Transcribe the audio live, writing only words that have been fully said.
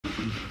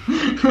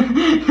I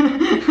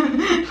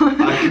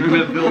kind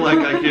of feel like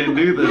I can't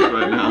do this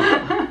right now.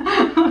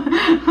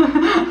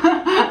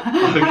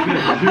 I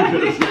can't do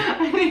this.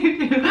 I need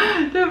you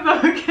to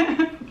focus.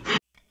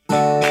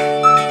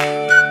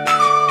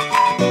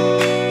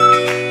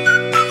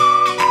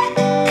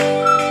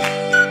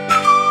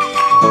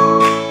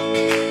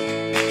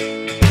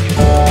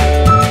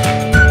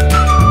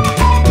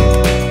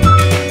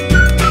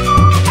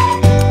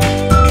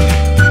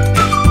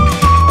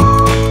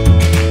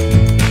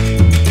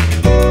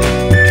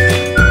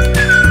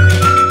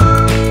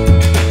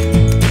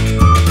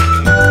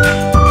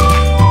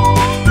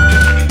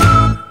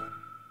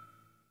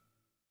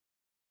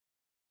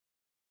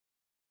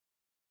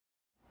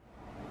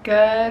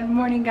 Good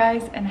morning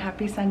guys and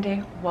happy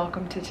Sunday.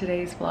 Welcome to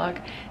today's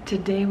vlog.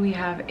 Today we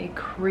have a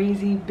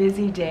crazy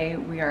busy day.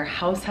 We are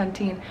house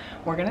hunting.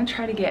 We're gonna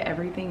try to get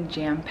everything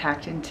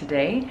jam-packed in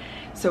today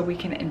so we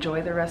can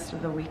enjoy the rest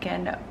of the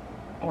weekend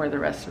or the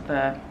rest of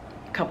the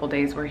couple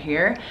days we're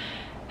here.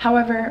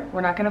 However,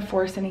 we're not gonna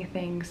force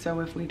anything,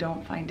 so if we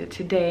don't find it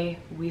today,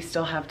 we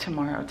still have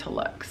tomorrow to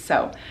look.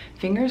 So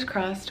fingers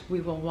crossed we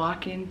will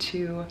walk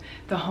into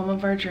the home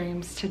of our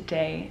dreams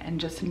today and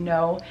just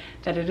know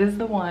that it is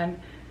the one.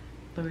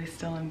 Louis is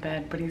still in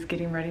bed, but he's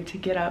getting ready to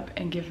get up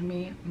and give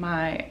me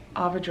my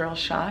Avadryl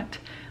shot.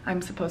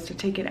 I'm supposed to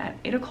take it at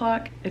 8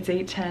 o'clock. It's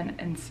 8:10,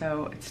 and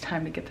so it's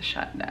time to get the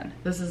shot done.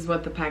 This is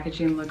what the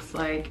packaging looks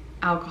like.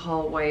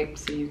 Alcohol wipe,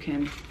 so you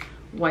can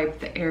wipe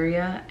the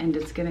area, and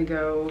it's gonna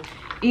go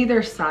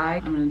either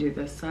side. I'm gonna do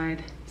this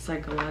side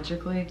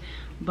psychologically,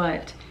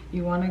 but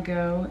you wanna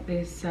go,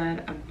 they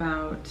said,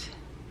 about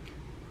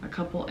a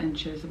couple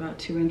inches, about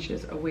 2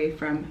 inches away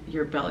from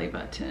your belly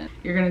button.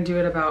 You're gonna do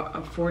it about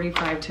a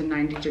 45 to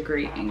 90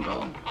 degree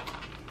angle.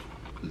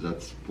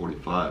 That's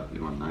 45,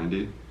 you want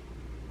 90?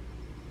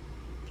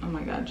 Oh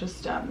my God, just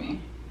stab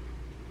me.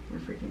 You're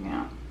freaking me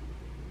out.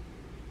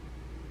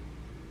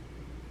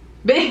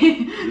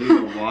 Babe! You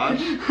gonna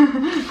watch?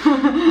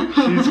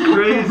 She's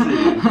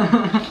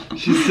crazy.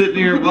 She's sitting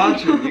here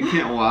watching. You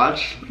can't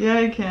watch. Yeah,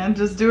 I can.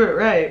 Just do it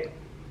right.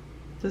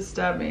 Just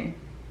stab me.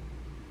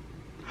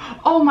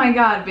 Oh my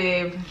God,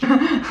 babe. You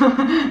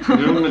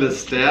want me to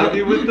stab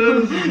you with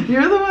this?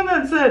 You're the one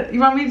that said, you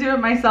want me to do it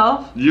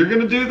myself? You're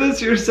gonna do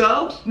this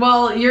yourself?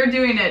 Well, you're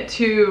doing it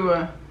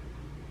too.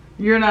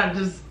 You're not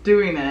just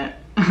doing it.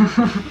 I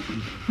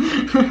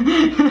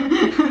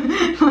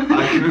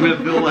kind of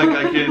feel like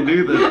I can't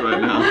do this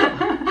right now.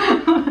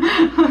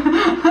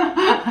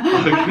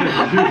 I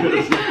can't do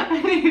this.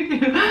 I need you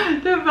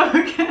to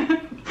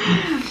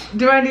focus.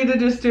 Do I need to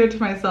just do it to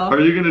myself? Are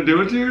you gonna do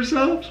it to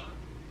yourself?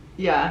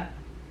 Yeah.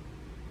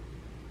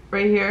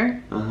 Right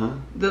here? Uh-huh.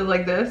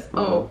 Like this?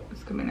 Uh-huh. Oh,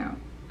 it's coming out.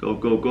 Go,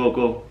 go, go,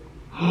 go.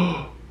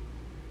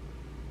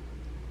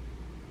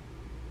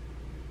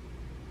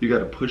 You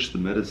gotta push the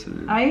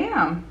medicine in. I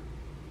am.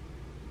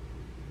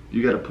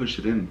 You gotta push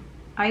it in.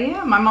 I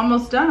am. I'm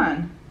almost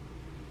done.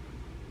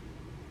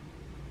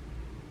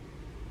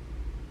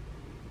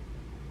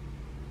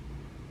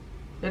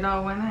 It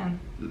all went in.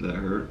 Did that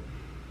hurt?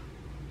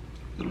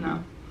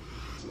 No.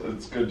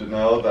 It's good to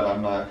know that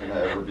I'm not gonna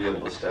ever be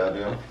able to stab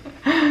you.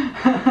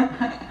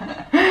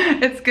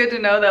 It's good to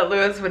know that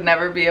Louis would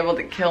never be able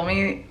to kill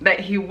me, that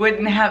he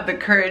wouldn't have the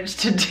courage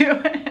to do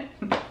it.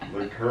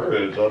 The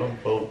courage? I don't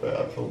feel bad.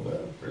 I feel bad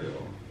for you.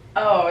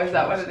 Oh, is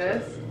that what it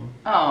is?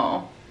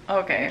 Oh,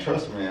 okay.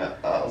 Trust me,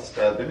 I'll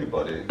stab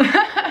anybody.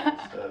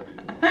 Stab you.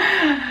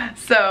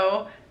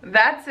 So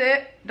that's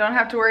it. Don't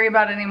have to worry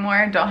about it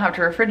anymore. Don't have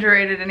to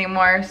refrigerate it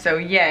anymore. So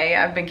yay,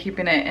 I've been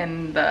keeping it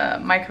in the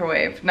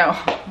microwave. No,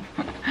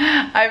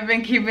 I've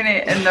been keeping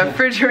it in the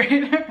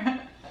refrigerator.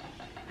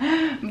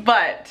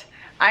 But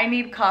I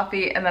need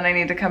coffee and then I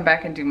need to come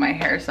back and do my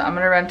hair. So I'm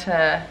gonna run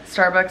to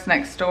Starbucks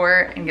next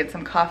door and get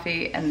some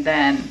coffee and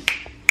then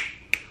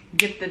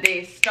get the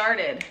day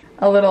started.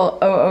 A little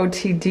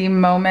OOTD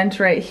moment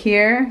right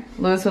here.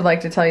 Louis would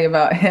like to tell you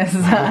about his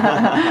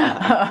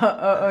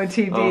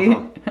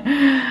OOTD.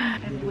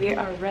 And we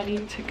are ready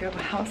to go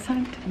house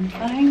hunt and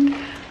find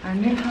our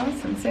new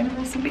house in Santa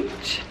Rosa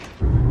Beach.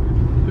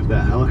 If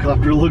that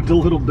helicopter looked a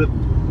little bit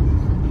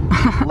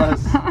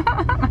less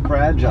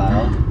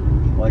fragile,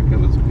 like it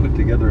was put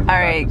together. All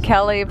right,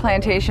 Kelly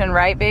Plantation,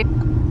 right, babe?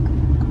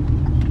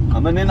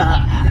 Coming in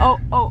hot.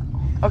 Oh,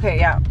 okay,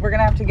 yeah. We're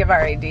gonna have to give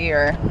our ID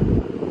or...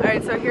 All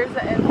right, so here's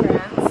the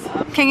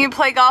entrance. Can you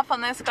play golf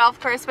on this golf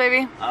course,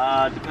 baby?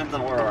 Depends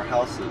on where our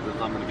house is,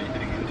 if I'm gonna be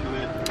hitting into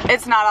it.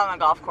 It's not on the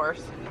golf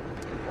course.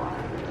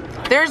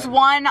 There's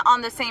one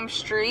on the same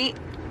street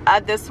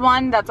at this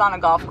one that's on a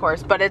golf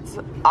course, but it's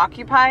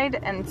occupied,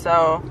 and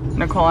so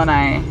Nicole and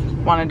I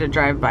wanted to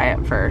drive by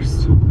it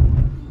first. I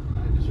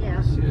just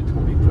want to see a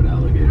 20-foot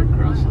alligator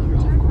crossing the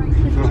golf course.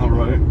 All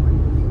right.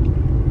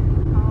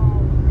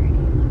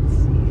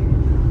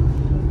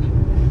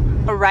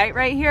 A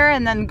right here,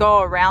 and then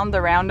go around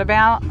the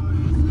roundabout.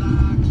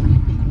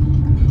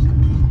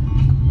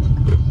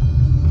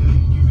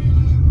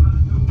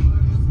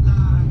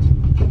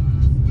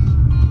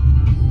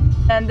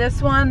 And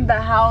this one, the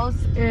house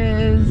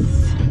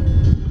is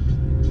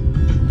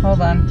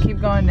Hold on,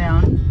 keep going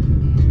down.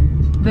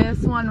 This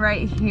one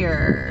right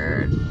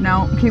here.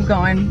 No, keep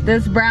going.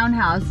 This brown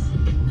house.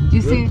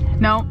 You see?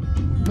 No,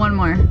 one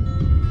more.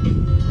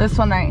 This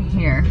one right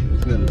here.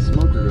 It's got a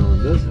smoker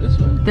going. This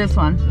one? This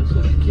one. This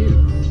looks cute.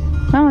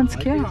 Oh, it's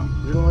cute.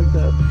 You don't like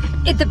that?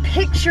 The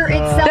picture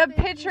itself. The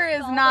picture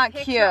is not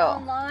cute.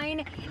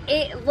 Online,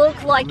 it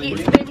looked like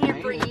it's been here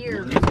for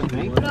years.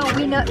 No,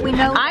 we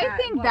know. I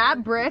think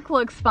that brick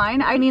looks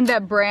fine. I need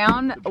that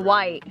brown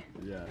white.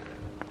 Yeah.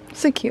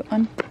 It's a cute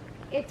one.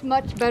 It's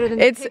much better than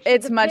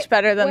It's much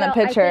better than the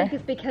picture. I think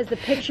it's because the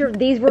picture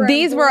these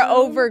were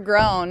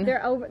overgrown.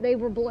 They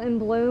were in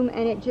bloom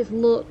and it just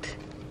looked.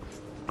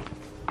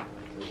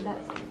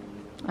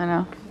 I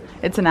know.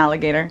 It's an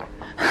alligator.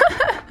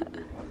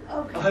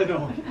 I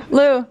don't.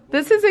 Lou,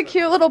 this is a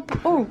cute little,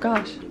 oh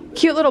gosh,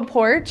 cute little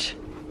porch.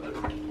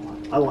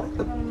 I like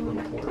the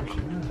porch.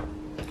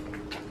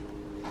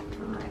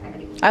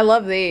 I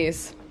love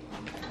these.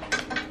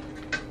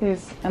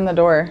 These and the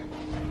door.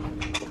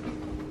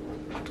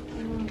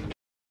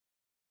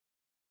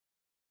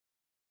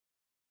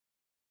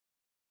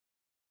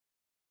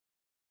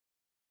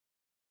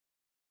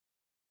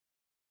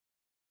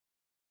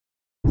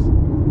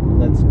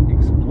 Let's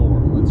explore.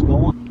 Let's go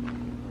on.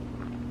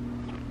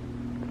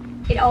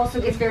 It also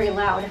gets very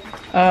loud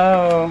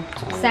Oh.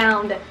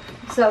 sound,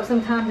 so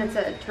sometimes it's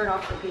a turn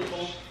off for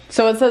people.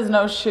 So it says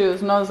no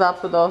shoes, no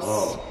zapatos.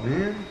 Oh,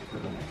 man.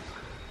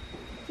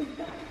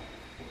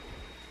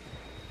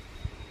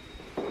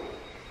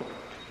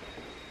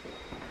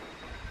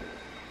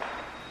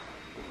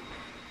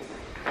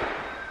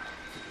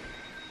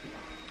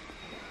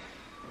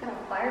 Got a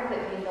fire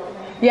pit being built in.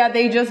 Yeah,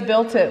 they just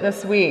built it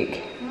this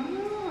week.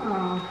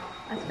 Oh,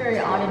 that's very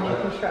odd in new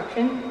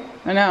construction.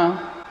 I know.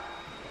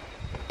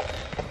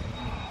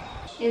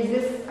 Is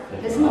this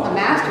isn't the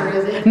master,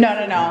 is it? No,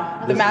 no,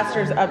 no. The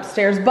master's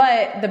upstairs,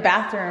 but the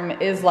bathroom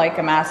is like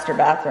a master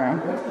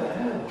bathroom.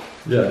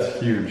 Yeah,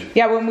 it's huge.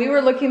 Yeah, when we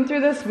were looking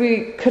through this,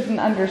 we couldn't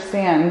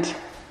understand.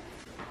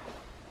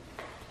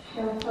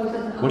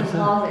 What is that?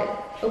 Closet.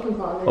 Open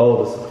closet.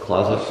 Oh, this is the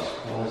closet.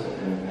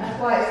 That's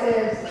why it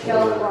says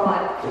shelf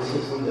rod.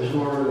 There's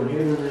more room in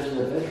here than there's in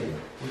the bedroom.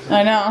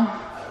 I know.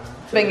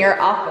 In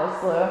your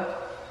office, Lou.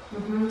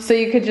 So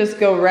you could just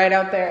go right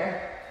out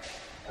there.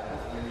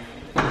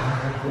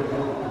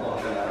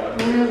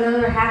 And there's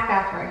another half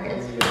bath right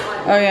here.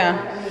 Oh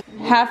yeah.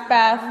 Half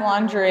bath,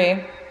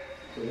 laundry.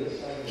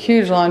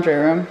 Huge laundry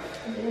room.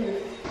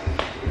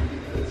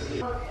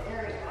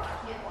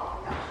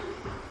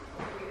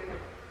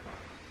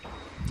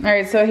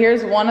 Alright, so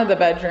here's one of the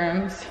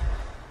bedrooms.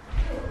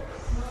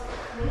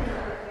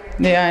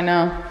 Yeah, I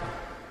know.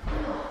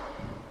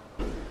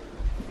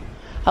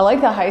 I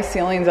like the high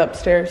ceilings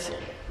upstairs.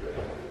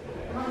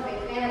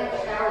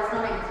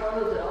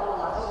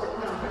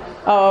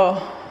 Oh,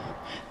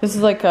 this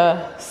is like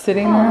a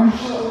sitting room.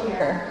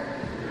 Okay,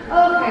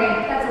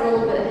 that's a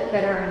little bit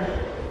better.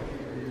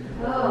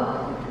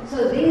 Oh,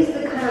 so these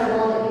are the kind of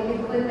ones that you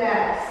can put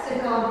that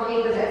stick on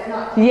paper that's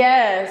not.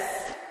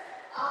 Yes.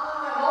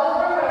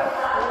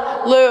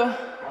 Lou,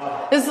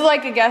 this is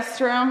like a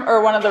guest room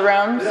or one of the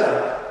rooms.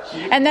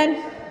 And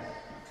then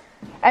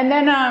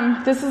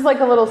this is like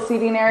a little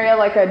seating area,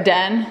 like a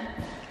den.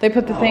 They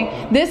put the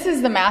thing. This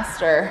is the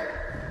master.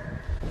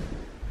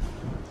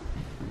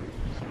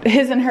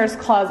 His and hers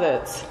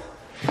closets.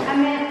 I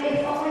mean,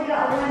 it's only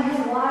got one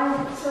hand. Why is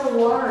it so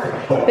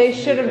large? They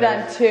should have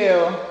done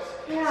two.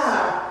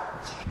 Yeah.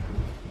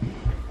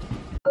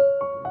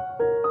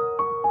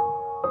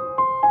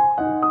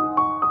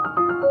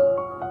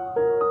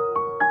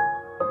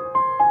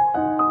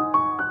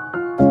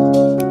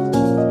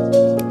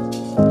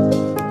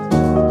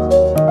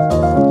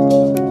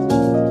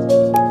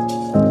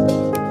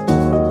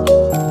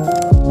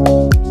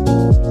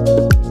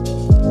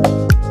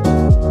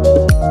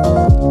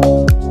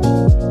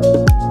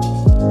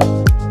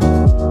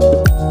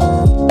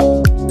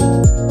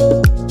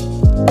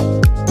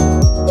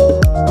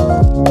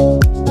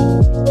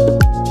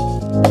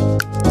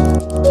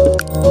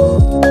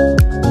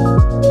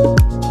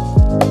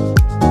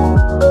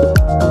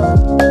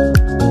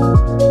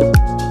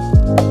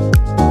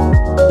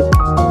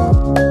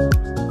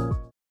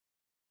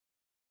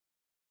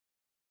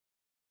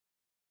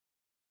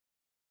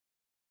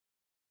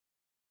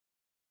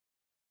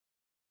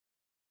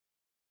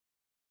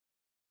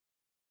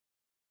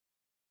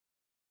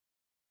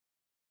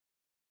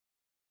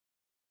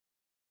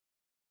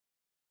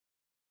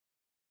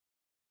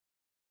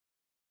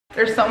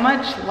 There's so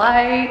much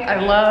light. I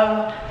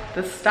love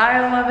the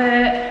style of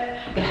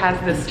it. It has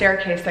this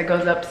staircase that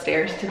goes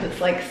upstairs to this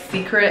like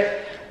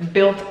secret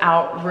built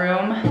out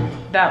room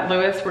that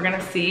Lewis, we're gonna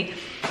see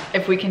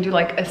if we can do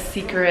like a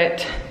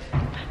secret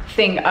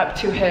thing up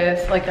to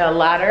his, like a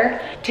ladder.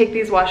 Take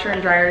these washer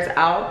and dryers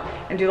out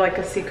and do like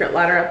a secret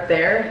ladder up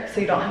there so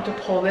you don't have to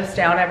pull this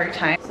down every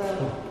time.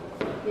 So,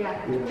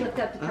 yeah, lift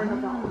up to turn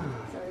it on.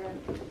 So,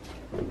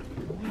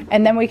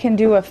 And then we can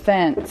do a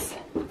fence.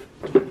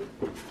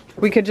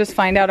 We could just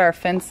find out our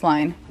fence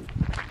line.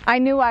 I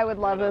knew I would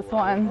love this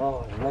one.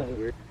 Oh, that's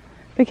weird.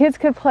 The kids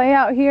could play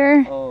out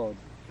here. Oh.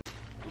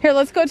 Here,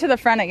 let's go to the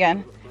front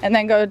again and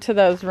then go to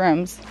those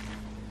rooms.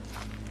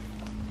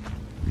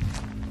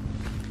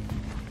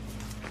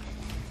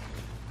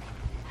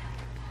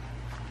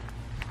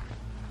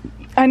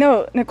 I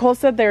know, Nicole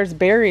said there's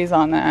berries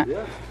on that.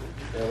 Yeah.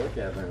 Yeah, look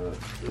at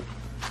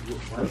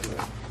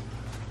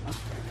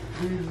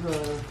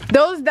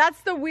it.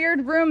 That's the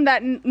weird room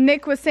that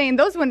Nick was saying.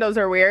 Those windows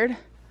are weird.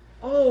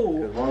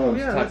 Oh,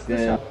 yeah, tucked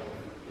in.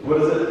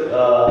 What is it?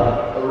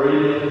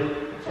 Arabian.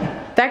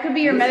 That could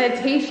be your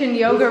meditation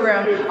yoga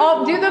room.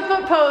 Oh, do the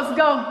foot pose.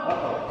 Go.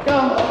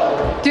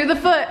 Go. Do the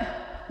foot.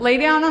 Lay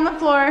down on the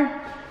floor.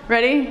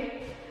 Ready?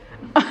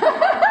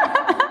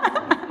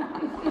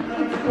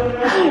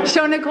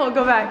 Show Nicole,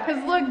 go back.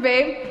 Because look,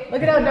 babe,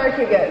 look at how dark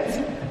it gets.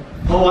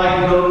 Oh, I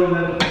can go in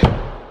there.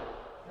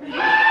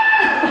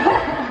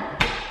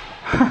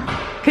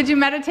 Could you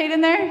meditate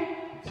in there?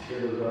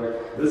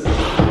 This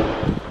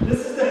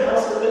is the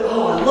house.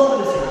 Oh, I love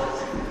this house.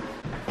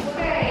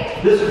 Okay.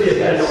 This would be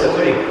a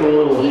pretty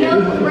cool little. You know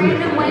the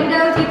random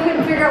windows, you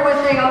couldn't figure out what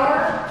they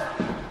are?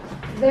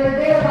 They're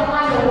there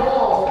behind the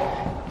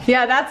wall.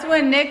 Yeah, that's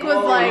when Nick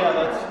was like,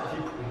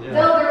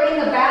 No, they're in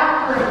the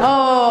bathroom.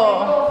 Oh.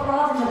 They go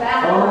across in the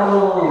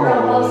bathroom. They're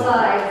on both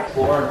sides.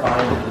 Floor and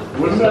find.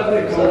 Wouldn't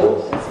that be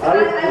cool? I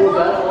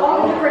love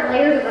all the different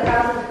layers of the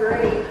house. Is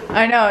great.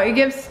 I know, it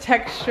gives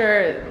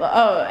texture.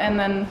 Oh, and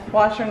then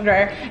washer and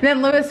dryer. And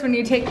then Lewis, when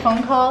you take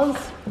phone calls,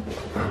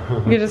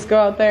 you just go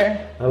out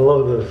there. I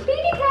love this.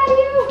 Baby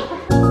patio.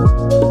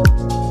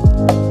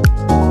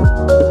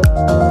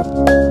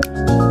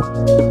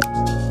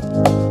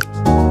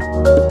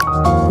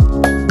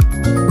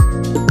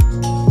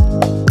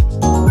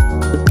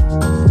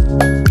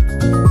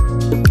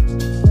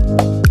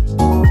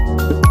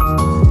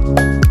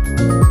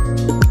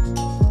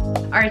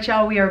 Alright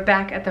y'all, we are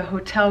back at the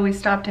hotel. We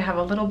stopped to have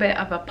a little bit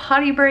of a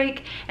potty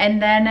break,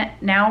 and then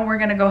now we're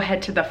gonna go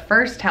head to the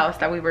first house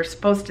that we were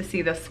supposed to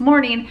see this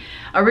morning.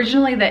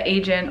 Originally the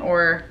agent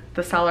or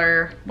the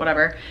seller,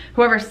 whatever,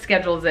 whoever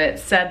schedules it,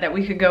 said that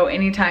we could go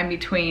anytime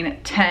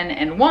between 10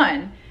 and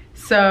 1.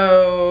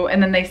 So,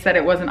 and then they said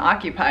it wasn't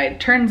occupied.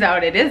 Turns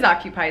out it is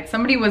occupied.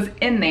 Somebody was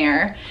in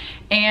there,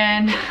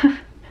 and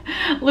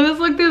Lewis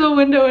looked through the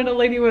window and a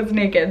lady was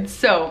naked.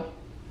 So,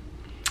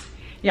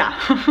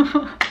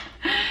 yeah.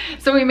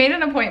 So we made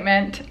an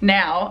appointment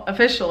now,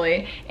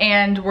 officially,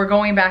 and we're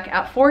going back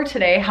at 4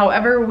 today.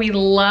 However, we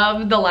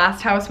love the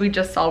last house we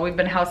just saw. We've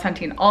been house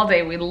hunting all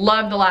day. We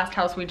love the last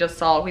house we just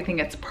saw. We think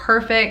it's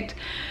perfect.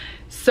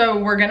 So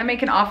we're gonna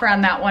make an offer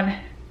on that one,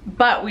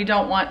 but we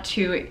don't want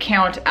to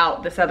count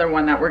out this other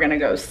one that we're gonna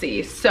go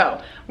see.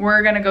 So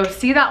we're gonna go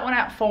see that one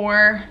at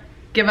 4,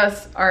 give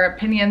us our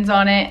opinions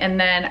on it, and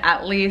then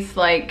at least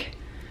like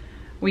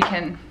we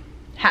can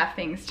have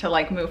things to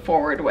like move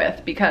forward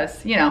with,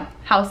 because you know,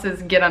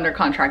 houses get under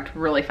contract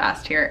really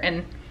fast here,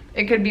 and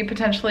it could be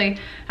potentially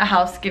a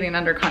house getting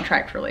under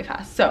contract really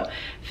fast. So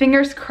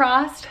fingers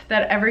crossed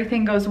that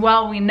everything goes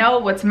well. We know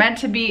what's meant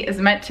to be is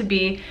meant to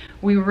be.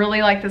 We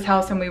really like this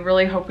house and we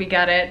really hope we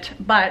get it,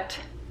 but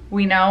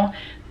we know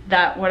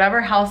that whatever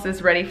house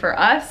is ready for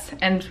us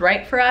and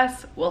right for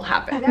us will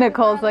happen.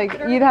 Nicole's like,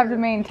 you'd have to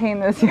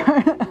maintain this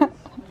yard.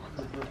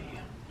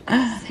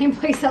 Same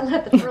place I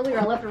left it earlier.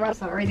 I left it right.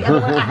 Sorry, the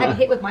other one I had to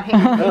hit with my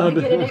hand.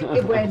 To get in it,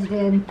 it wedged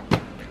in.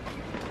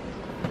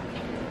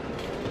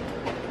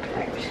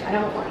 I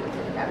don't like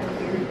it. That was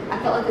weird. I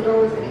felt like the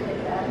door was going to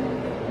hit that.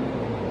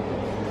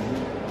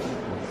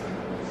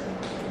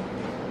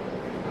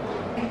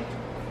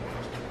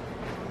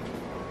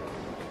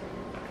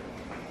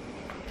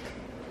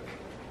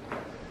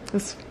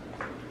 This.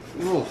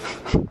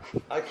 Oof.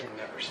 I can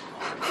never smell.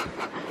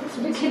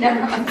 We can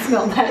never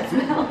unsmell that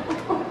smell.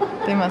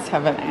 They must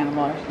have an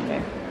animal or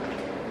something.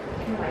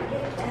 I might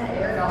get that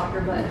air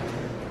doctor, but.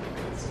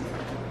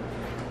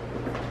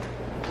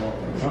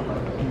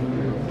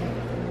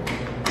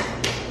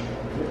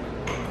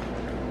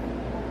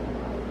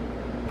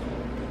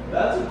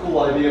 That's a cool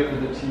idea for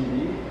the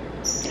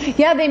TV.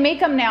 Yeah, they make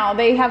them now.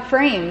 They have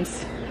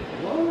frames.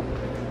 What?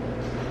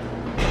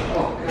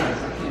 Oh, guys,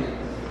 I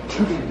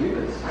can't do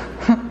this.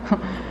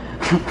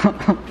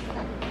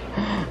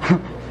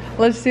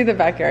 Let's see the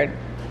backyard.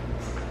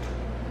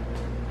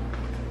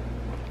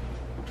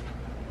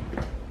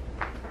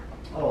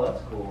 Oh,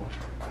 that's cool.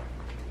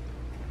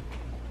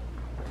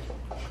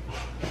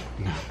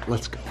 No,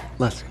 let's go.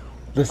 Let's go.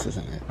 This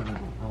isn't it. I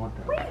want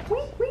that.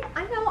 Wait.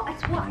 I know.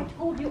 That's what I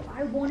told you.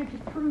 I wanted to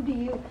prove to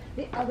you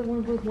the other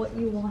one was what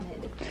you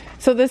wanted.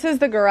 So this is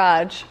the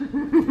garage.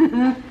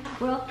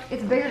 Well,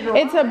 it's bigger.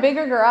 It's a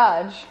bigger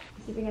garage.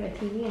 See if we got a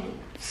TV in it.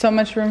 So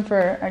much room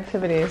for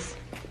activities.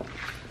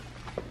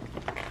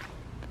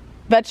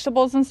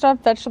 Vegetables and stuff,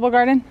 vegetable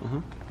garden.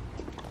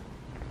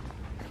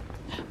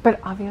 But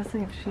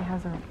obviously if she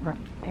has a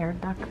air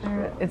duct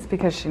there, it's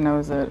because she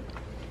knows it.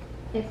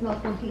 It smells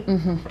funky.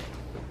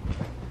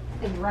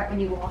 And right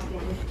when you walk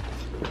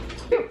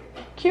in.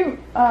 Cute.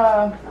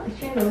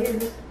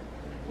 Chandeliers.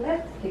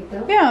 That's cute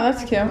though. Yeah,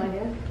 that's cute. No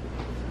idea.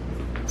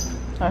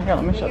 Oh, here,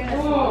 let me show you.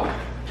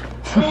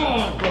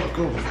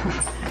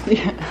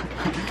 Yeah.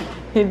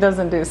 He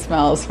doesn't do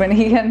smells. When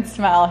he can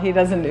smell, he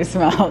doesn't do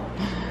smells.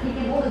 He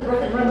can hold his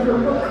breath and run through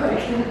real quick.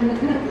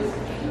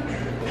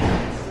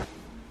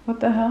 What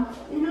the hell?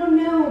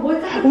 No,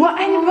 what the heck? What?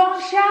 And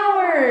both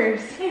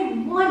showers!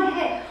 In one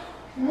head.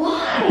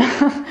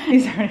 Why?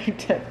 He's already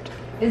tipped.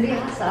 Is he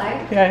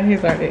outside? Yeah,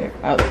 he's already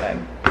outside.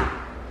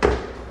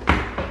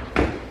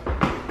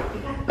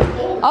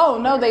 Oh,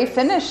 no, they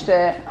finished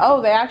it.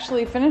 Oh, they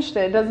actually finished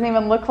it. It doesn't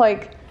even look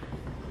like...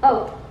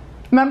 Oh.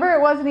 Remember,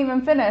 it wasn't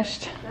even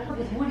finished.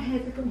 It's one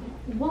head.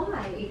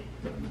 Why?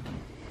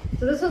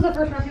 So this was the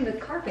first one with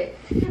carpet.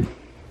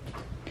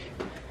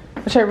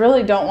 Which I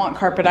really don't want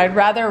carpet. I'd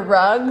rather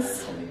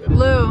rugs.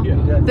 Lou,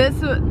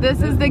 this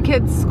is the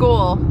kids'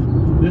 school.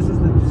 This is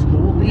the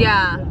school?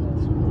 Yeah.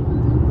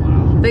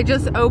 Wow. They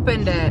just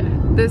opened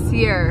it this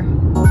year.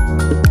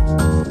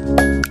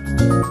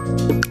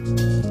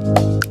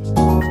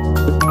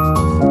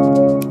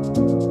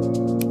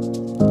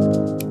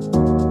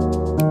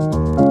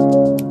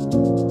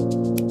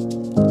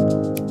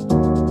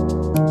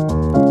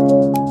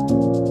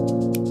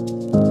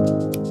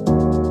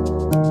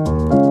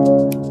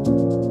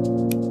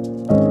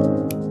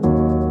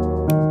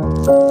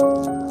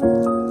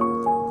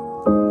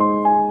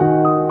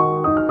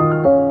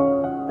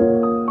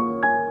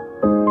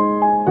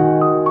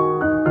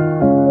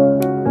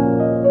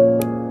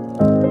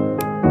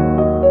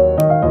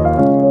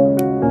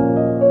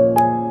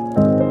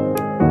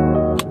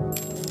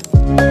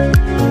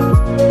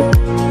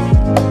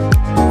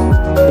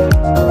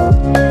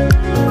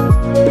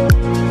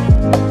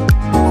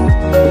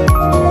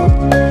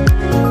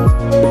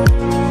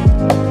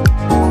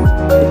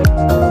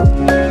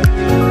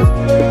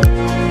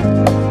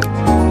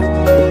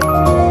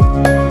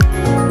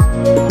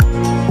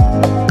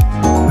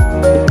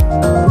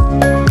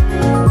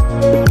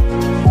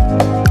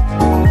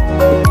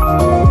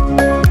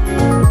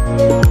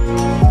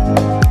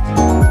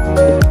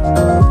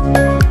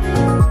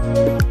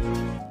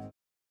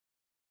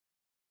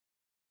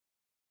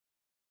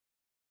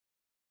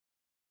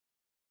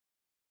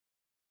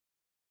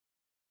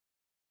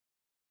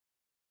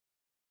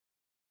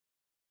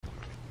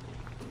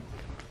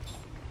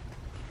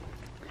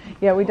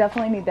 Yeah, we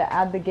definitely need to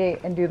add the gate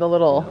and do the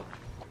little...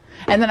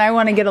 And then I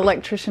want to get an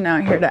electrician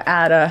out here to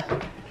add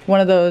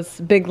one of those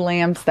big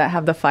lamps that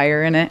have the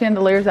fire in it.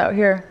 Chandeliers out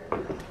here.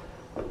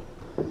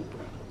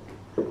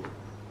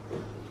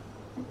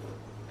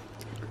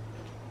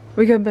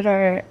 We could put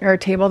our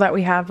table that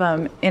we have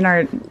in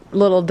our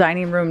little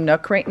dining room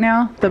nook right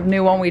now. The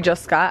new one we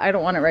just got. I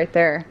don't want it right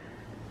there.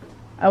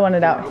 I want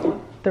it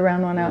out, the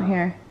round one out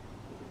here.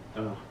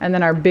 And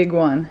then our big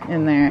one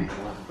in there.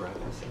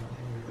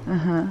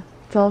 Uh-huh.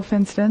 It's all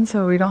fenced in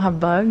so we don't have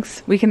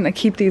bugs. We can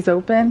keep these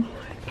open.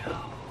 I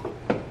know.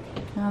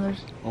 Oh,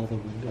 there's all the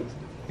windows.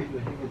 You can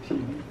hang a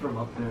TV from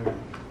up there.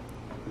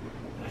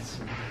 That's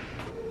smart.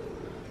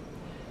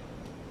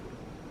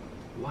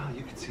 Wow,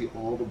 you can see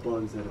all the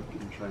bugs that have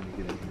been trying to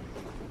get in here.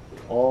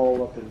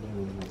 All up and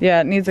down.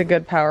 Yeah, it needs a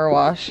good power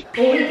wash.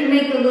 Well, we can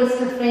make a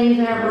list of things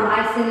whenever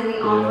I send in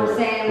the offer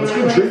saying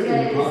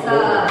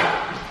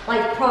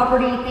like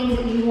property things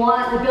that you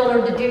want the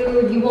builder to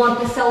do, you want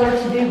the seller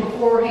to do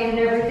beforehand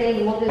and everything.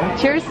 You want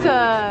this. Cheers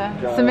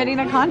to submitting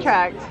a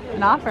contract,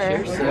 an offer.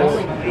 Cheers.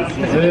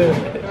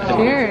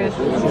 Cheers.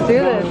 Let's do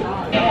this.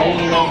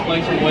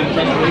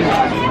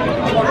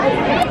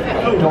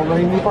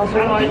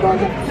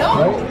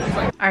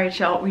 All right,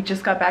 y'all, we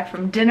just got back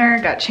from dinner,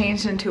 got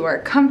changed into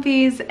our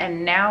comfies,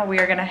 and now we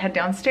are gonna head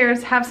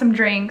downstairs, have some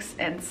drinks,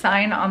 and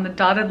sign on the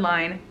dotted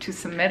line to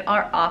submit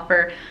our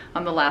offer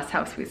on the last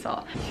house we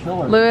saw.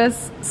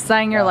 Lewis,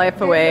 sign your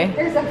life away.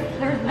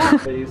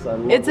 There's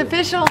one. It's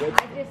official. I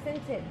just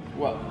sent it.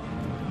 What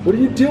are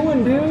you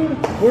doing, dude?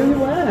 Where are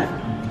you at?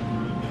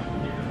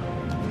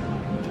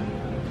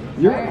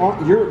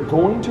 You're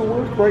going to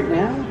work right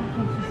now?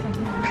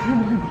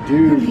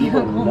 Dude, you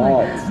are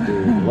nuts,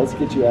 dude. Let's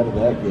get you out of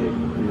that gig. You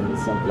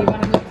wanna go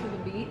to the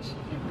beach?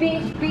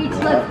 Beach,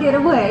 let's get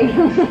away.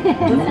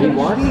 You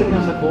watch it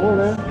on the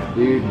Florida.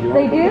 Dude, you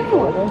They do.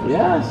 Florida?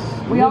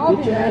 Yes. We all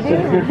do. They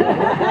do.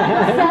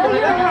 Sell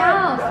your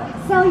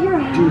house. Sell your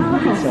house. Dude, you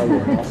can sell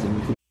your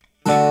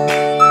house.